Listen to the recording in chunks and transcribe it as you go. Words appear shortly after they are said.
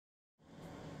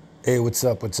Hey, what's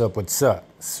up, what's up, what's up?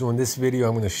 So in this video,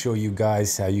 I'm going to show you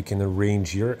guys how you can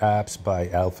arrange your apps by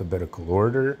alphabetical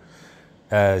order.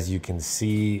 As you can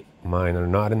see, mine are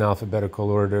not in alphabetical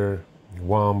order.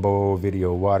 Wombo,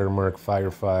 Video Watermark,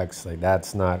 Firefox, like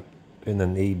that's not in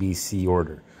an ABC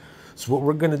order. So what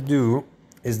we're going to do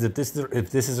is that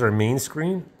if this is our main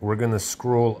screen, we're going to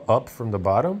scroll up from the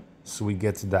bottom so we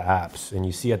get to the apps. And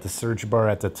you see at the search bar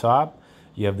at the top,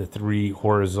 you have the three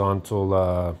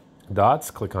horizontal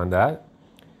dots. Click on that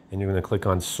and you're going to click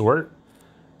on sort,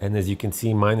 and as you can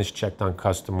see, mine is checked on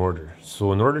custom order.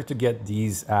 So in order to get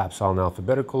these apps all in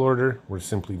alphabetical order, we're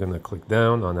simply going to click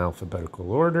down on alphabetical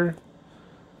order,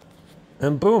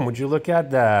 and boom, would you look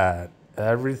at that,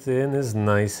 everything is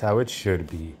nice how it should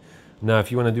be. Now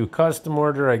if you want to do custom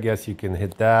order, I guess you can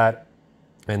hit that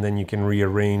and then you can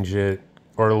rearrange it,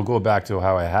 or it'll go back to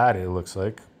how I had it, it looks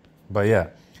like. But yeah,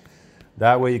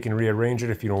 that way you can rearrange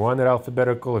it if you don't want it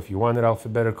alphabetical. If you want it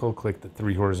alphabetical, click the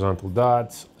three horizontal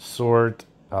dots, sort,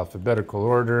 alphabetical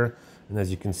order. And as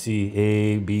you can see,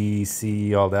 A, B,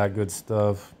 C, all that good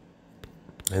stuff.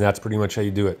 And that's pretty much how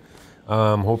you do it.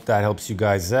 Hope that helps you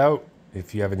guys out.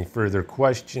 If you have any further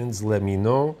questions, let me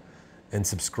know. And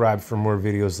subscribe for more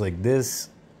videos like this.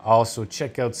 Also,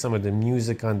 check out some of the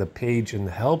music on the page and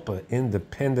help an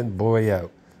independent boy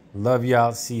out. Love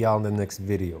y'all. See y'all in the next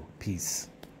video. Peace.